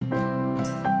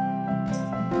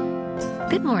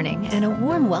Good morning and a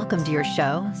warm welcome to your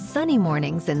show, Sunny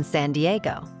Mornings in San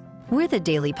Diego. We're the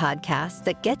daily podcast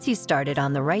that gets you started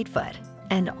on the right foot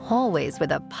and always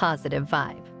with a positive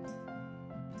vibe.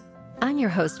 I'm your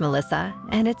host, Melissa,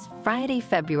 and it's Friday,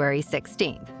 February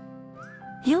 16th.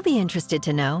 You'll be interested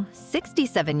to know,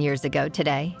 67 years ago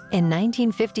today, in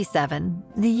 1957,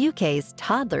 the UK's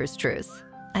Toddlers Truce,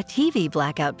 a TV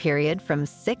blackout period from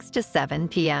 6 to 7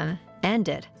 p.m.,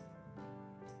 ended.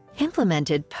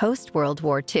 Implemented post-World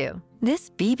War II, this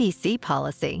BBC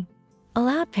policy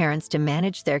allowed parents to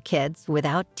manage their kids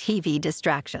without TV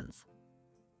distractions.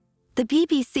 The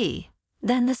BBC,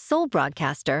 then the sole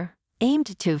broadcaster,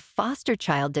 aimed to foster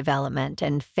child development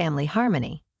and family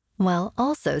harmony, while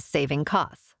also saving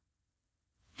costs.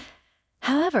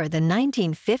 However, the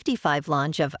 1955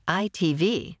 launch of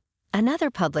ITV,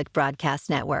 another public broadcast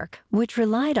network which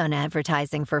relied on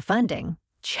advertising for funding,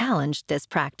 challenged this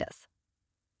practice.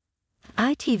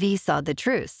 ITV saw the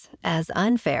truce as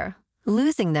unfair,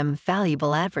 losing them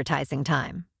valuable advertising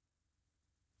time.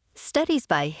 Studies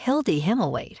by Hildy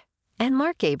Himmelwaite and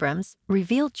Mark Abrams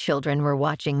revealed children were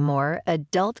watching more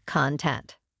adult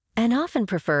content and often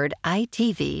preferred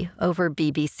ITV over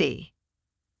BBC.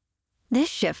 This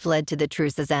shift led to the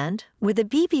truce's end, with the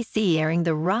BBC airing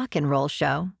the rock and roll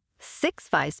show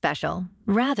 6-5 Special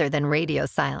rather than radio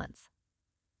silence.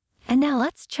 And now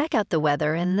let's check out the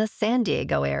weather in the San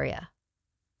Diego area.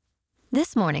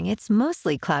 This morning, it's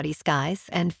mostly cloudy skies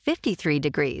and 53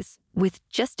 degrees, with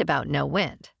just about no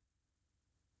wind.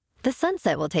 The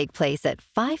sunset will take place at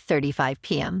 5:35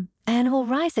 p.m. and will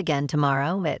rise again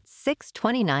tomorrow at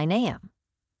 6:29 a.m.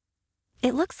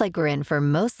 It looks like we're in for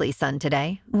mostly sun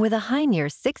today, with a high near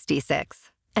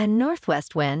 66 and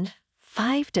northwest wind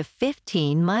 5 to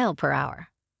 15 miles per hour.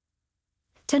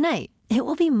 Tonight, it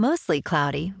will be mostly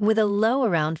cloudy with a low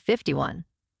around 51.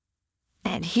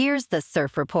 And here's the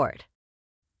surf report.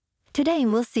 Today,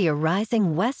 we'll see a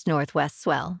rising west-northwest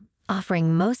swell,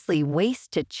 offering mostly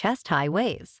waist to chest-high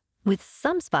waves, with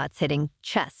some spots hitting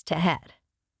chest to head.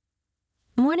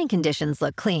 Morning conditions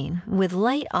look clean, with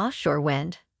light offshore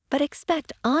wind, but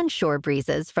expect onshore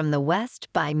breezes from the west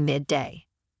by midday.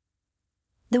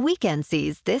 The weekend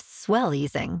sees this swell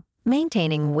easing,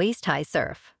 maintaining waist-high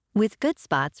surf, with good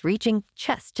spots reaching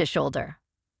chest to shoulder.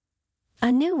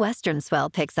 A new western swell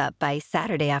picks up by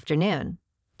Saturday afternoon,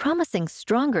 promising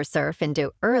stronger surf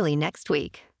into early next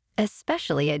week,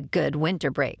 especially at good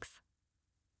winter breaks.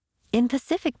 In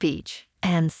Pacific Beach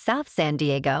and South San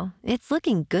Diego, it's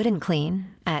looking good and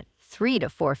clean at 3 to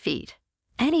 4 feet,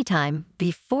 anytime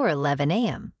before 11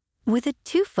 a.m., with a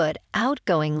 2-foot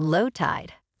outgoing low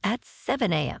tide at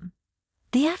 7 a.m.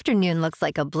 The afternoon looks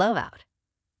like a blowout,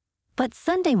 but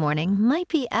Sunday morning might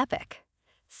be epic.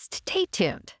 Stay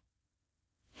tuned.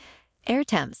 Air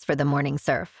temps for the morning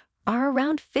surf are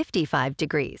around 55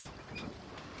 degrees.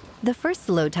 The first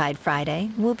low tide Friday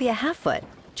will be a half-foot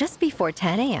just before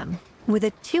 10 a.m., with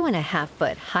a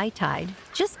 2.5-foot high tide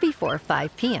just before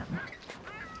 5 p.m.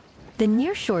 The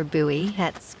nearshore buoy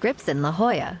at Scripps in La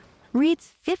Jolla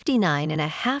reads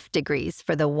 59.5 degrees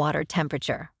for the water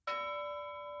temperature.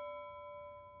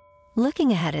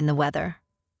 Looking ahead in the weather,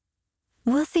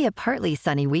 we'll see a partly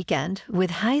sunny weekend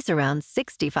with highs around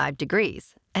 65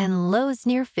 degrees and lows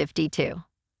near 52.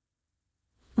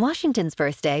 Washington's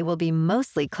birthday will be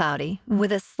mostly cloudy,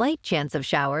 with a slight chance of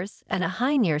showers and a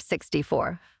high near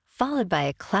 64, followed by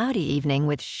a cloudy evening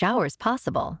with showers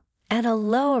possible and a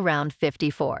low around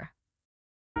 54.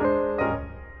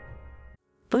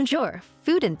 Bonjour,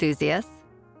 food enthusiasts.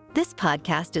 This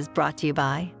podcast is brought to you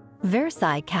by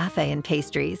Versailles Cafe and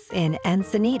Pastries in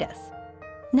Encinitas.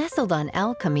 Nestled on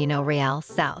El Camino Real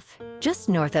South, just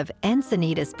north of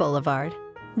Encinitas Boulevard,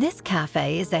 this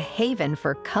cafe is a haven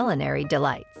for culinary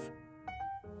delights.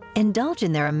 Indulge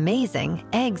in their amazing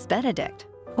Eggs Benedict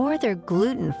or their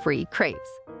gluten-free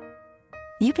crepes.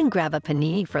 You can grab a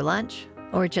panini for lunch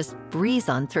or just breeze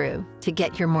on through to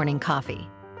get your morning coffee.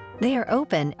 They are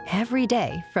open every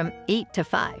day from 8 to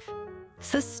 5.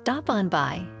 So stop on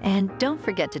by and don't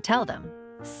forget to tell them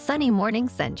Sunny Morning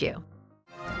sent you.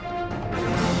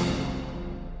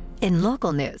 In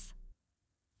local news,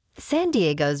 San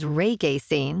Diego's reggae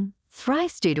scene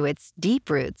thrives due to its deep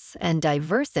roots and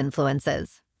diverse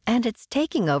influences, and it's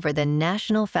taking over the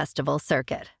national festival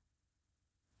circuit.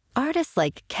 Artists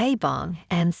like K-Bong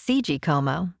and CG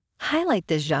Como highlight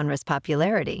this genre's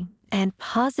popularity and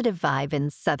positive vibe in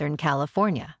Southern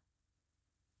California.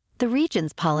 The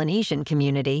region's Polynesian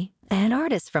community and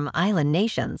artists from island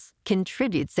nations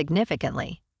contribute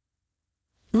significantly.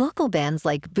 Local bands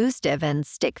like Boostive and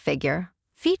Stick Figure,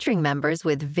 featuring members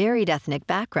with varied ethnic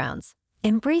backgrounds,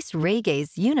 embrace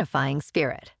reggae's unifying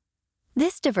spirit.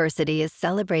 This diversity is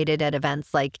celebrated at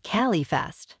events like Cali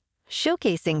Fest,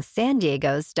 showcasing San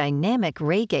Diego's dynamic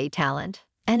reggae talent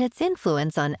and its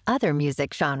influence on other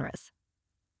music genres.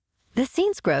 The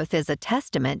scene's growth is a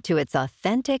testament to its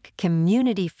authentic,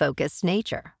 community-focused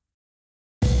nature.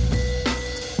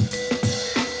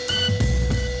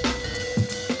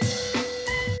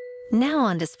 Now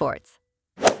on to sports.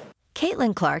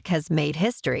 Caitlin Clark has made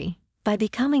history by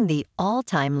becoming the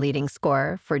all-time leading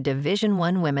scorer for Division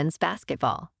I women's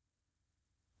basketball.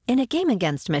 In a game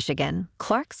against Michigan,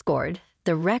 Clark scored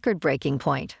the record-breaking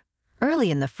point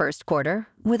early in the first quarter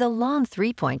with a long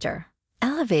three-pointer,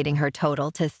 elevating her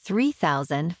total to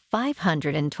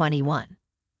 3,521.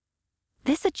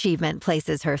 This achievement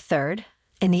places her third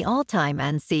in the all-time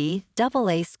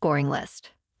NCAA scoring list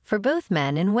for both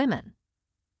men and women.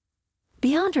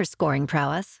 Beyond her scoring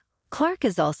prowess, Clark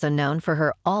is also known for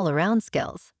her all-around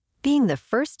skills, being the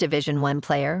first Division I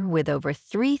player with over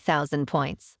 3,000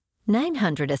 points,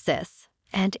 900 assists,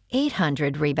 and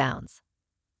 800 rebounds.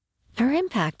 Her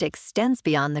impact extends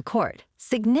beyond the court,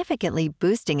 significantly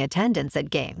boosting attendance at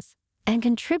games and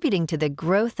contributing to the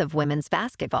growth of women's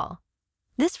basketball.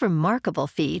 This remarkable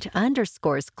feat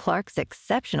underscores Clark's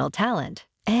exceptional talent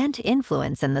and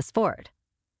influence in the sport.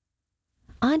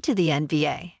 On to the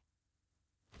NBA.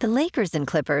 The Lakers and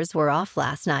Clippers were off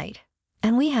last night,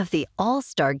 and we have the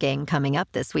All-Star Game coming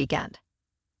up this weekend.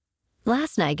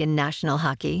 Last night in National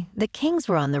Hockey, the Kings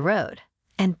were on the road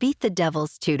and beat the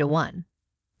Devils 2-1.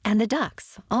 And the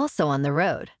Ducks, also on the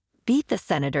road, beat the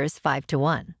Senators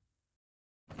 5-1.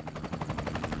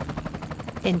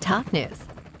 In top news,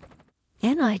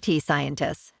 MIT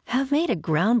scientists have made a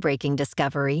groundbreaking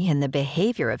discovery in the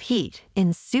behavior of heat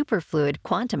in superfluid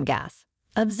quantum gas,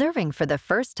 observing for the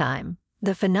first time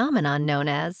the phenomenon known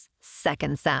as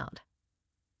second sound.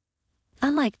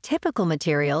 Unlike typical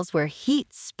materials where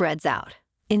heat spreads out,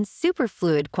 in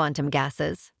superfluid quantum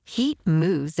gases, heat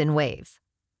moves in waves.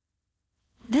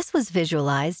 This was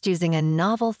visualized using a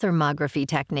novel thermography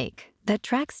technique that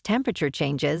tracks temperature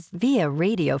changes via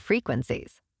radio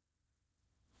frequencies.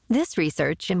 This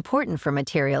research, important for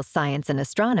materials science and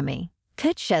astronomy,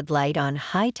 could shed light on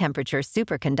high-temperature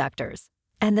superconductors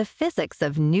and the physics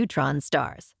of neutron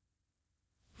stars.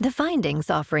 The findings,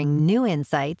 offering new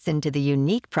insights into the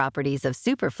unique properties of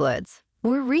superfluids,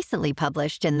 were recently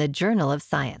published in the Journal of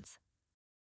Science.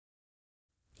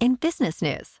 In business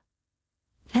news,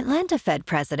 Atlanta Fed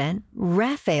President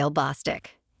Raphael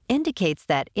Bostic indicates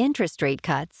that interest rate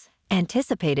cuts,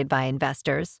 anticipated by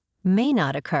investors, may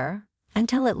not occur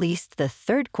until at least the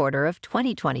third quarter of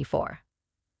 2024.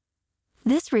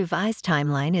 This revised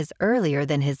timeline is earlier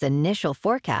than his initial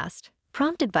forecast,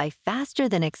 prompted by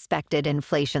faster-than-expected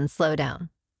inflation slowdown.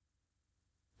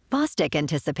 Bostic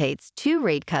anticipates 2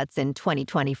 rate cuts in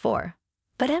 2024,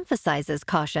 but emphasizes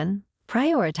caution,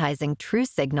 prioritizing true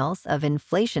signals of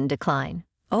inflation decline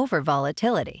over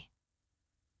volatility.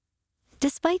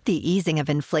 Despite the easing of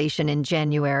inflation in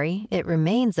January, it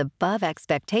remains above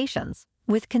expectations,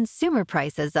 with consumer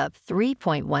prices up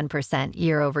 3.1%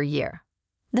 year-over-year.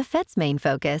 The Fed's main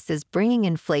focus is bringing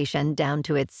inflation down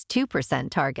to its 2%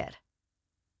 target.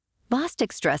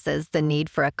 Bostic stresses the need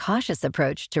for a cautious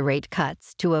approach to rate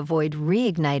cuts to avoid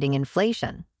reigniting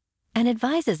inflation, and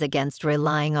advises against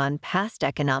relying on past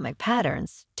economic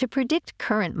patterns to predict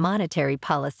current monetary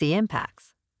policy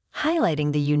impacts,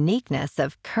 highlighting the uniqueness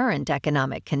of current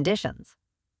economic conditions.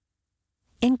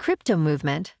 In crypto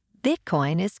movement,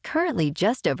 Bitcoin is currently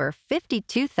just over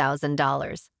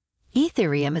 $52,000.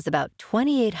 Ethereum is about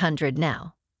 $2,800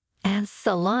 now, and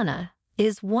Solana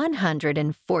is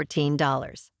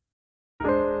 $114.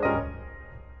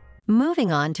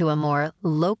 Moving on to a more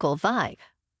local vibe.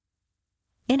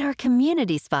 In our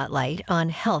community spotlight on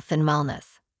health and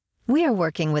wellness, we are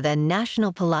working with a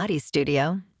national Pilates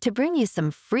studio to bring you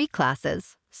some free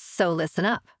classes, so listen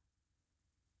up.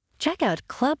 Check out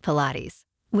Club Pilates,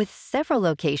 with several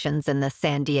locations in the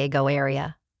San Diego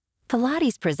area.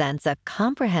 Pilates presents a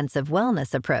comprehensive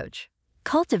wellness approach,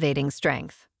 cultivating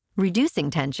strength, reducing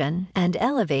tension, and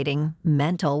elevating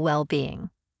mental well-being.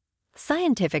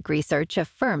 Scientific research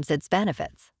affirms its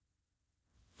benefits.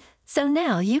 So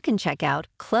now you can check out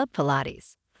Club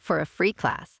Pilates for a free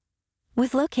class,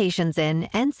 with locations in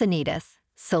Encinitas,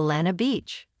 Solana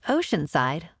Beach,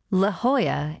 Oceanside, La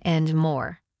Jolla, and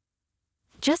more.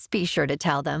 Just be sure to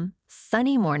tell them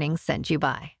Sunny Morning sent you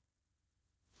by.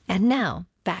 And now,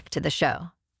 back to the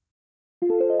show.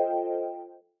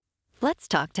 Let's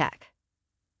talk tech.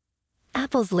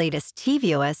 Apple's latest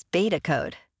tvOS beta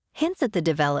code hints at the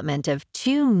development of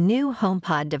 2 new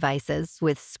HomePod devices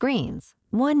with screens,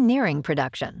 one nearing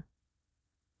production.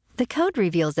 The code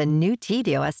reveals a new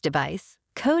tvOS device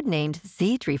codenamed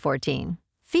Z314,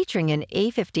 featuring an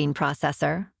A15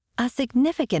 processor, a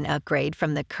significant upgrade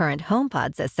from the current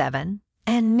HomePod's S7,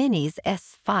 and Mini's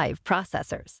S5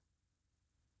 processors.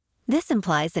 This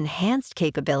implies enhanced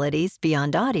capabilities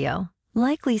beyond audio,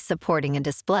 likely supporting a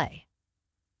display.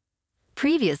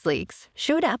 Previous leaks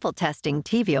showed Apple testing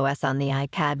tvOS on the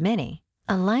iPad mini,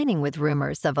 aligning with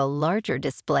rumors of a larger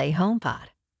display HomePod.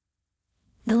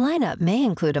 The lineup may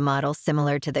include a model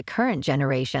similar to the current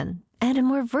generation and a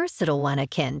more versatile one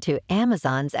akin to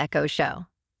Amazon's Echo Show.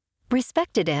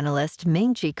 Respected analyst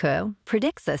Ming-Chi Kuo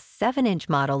predicts a 7-inch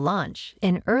model launch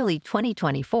in early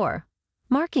 2024,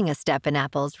 marking a step in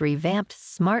Apple's revamped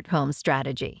smart home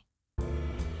strategy.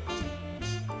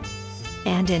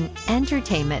 And in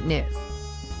entertainment news,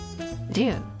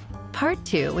 Dune Part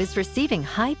 2 is receiving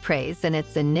high praise in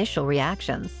its initial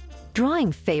reactions,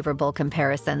 drawing favorable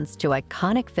comparisons to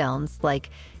iconic films like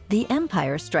The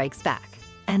Empire Strikes Back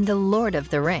and The Lord of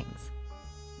the Rings.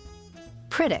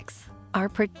 Critics are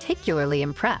particularly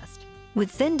impressed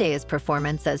with Zendaya's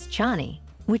performance as Chani,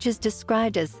 which is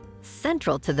described as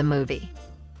central to the movie.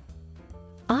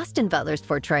 Austin Butler's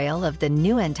portrayal of the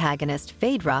new antagonist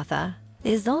Feyd-Rautha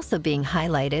is also being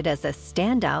highlighted as a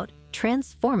standout,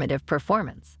 transformative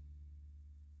performance.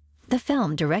 The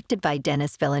film, directed by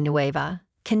Denis Villeneuve,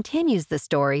 continues the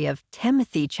story of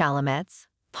Timothée Chalamet's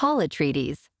Paul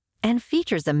Atreides and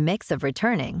features a mix of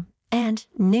returning and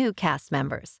new cast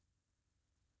members.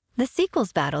 The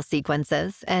sequel's battle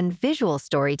sequences and visual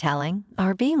storytelling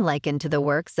are being likened to the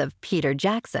works of Peter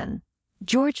Jackson,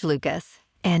 George Lucas,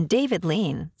 and David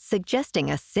Lean, suggesting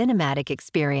a cinematic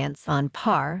experience on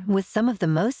par with some of the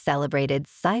most celebrated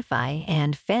sci-fi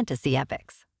and fantasy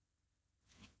epics.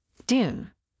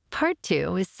 Dune Part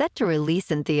 2 is set to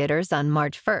release in theaters on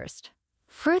March 1st,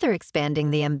 further expanding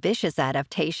the ambitious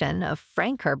adaptation of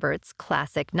Frank Herbert's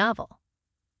classic novel.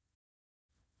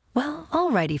 Well,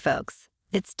 alrighty folks,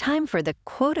 it's time for the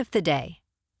quote of the day.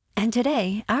 And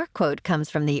today, our quote comes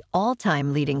from the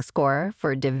all-time leading scorer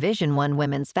for Division I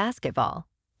women's basketball,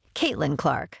 Caitlin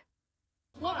Clark.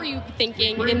 What were you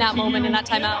thinking in that moment, in that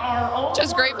timeout?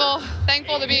 Just grateful,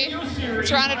 thankful to be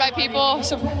surrounded by people,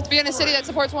 so to be in a city that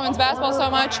supports women's basketball so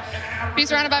much, be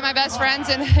surrounded by my best friends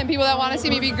and people that want to see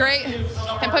me be great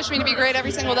and push me to be great every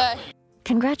single day.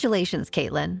 Congratulations,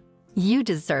 Caitlin. You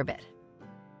deserve it.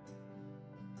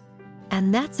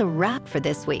 And that's a wrap for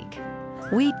this week.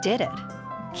 We did it.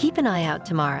 Keep an eye out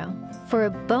tomorrow for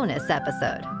a bonus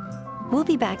episode. We'll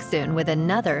be back soon with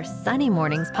another Sunny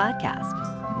Mornings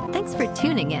podcast. Thanks for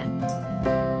tuning in.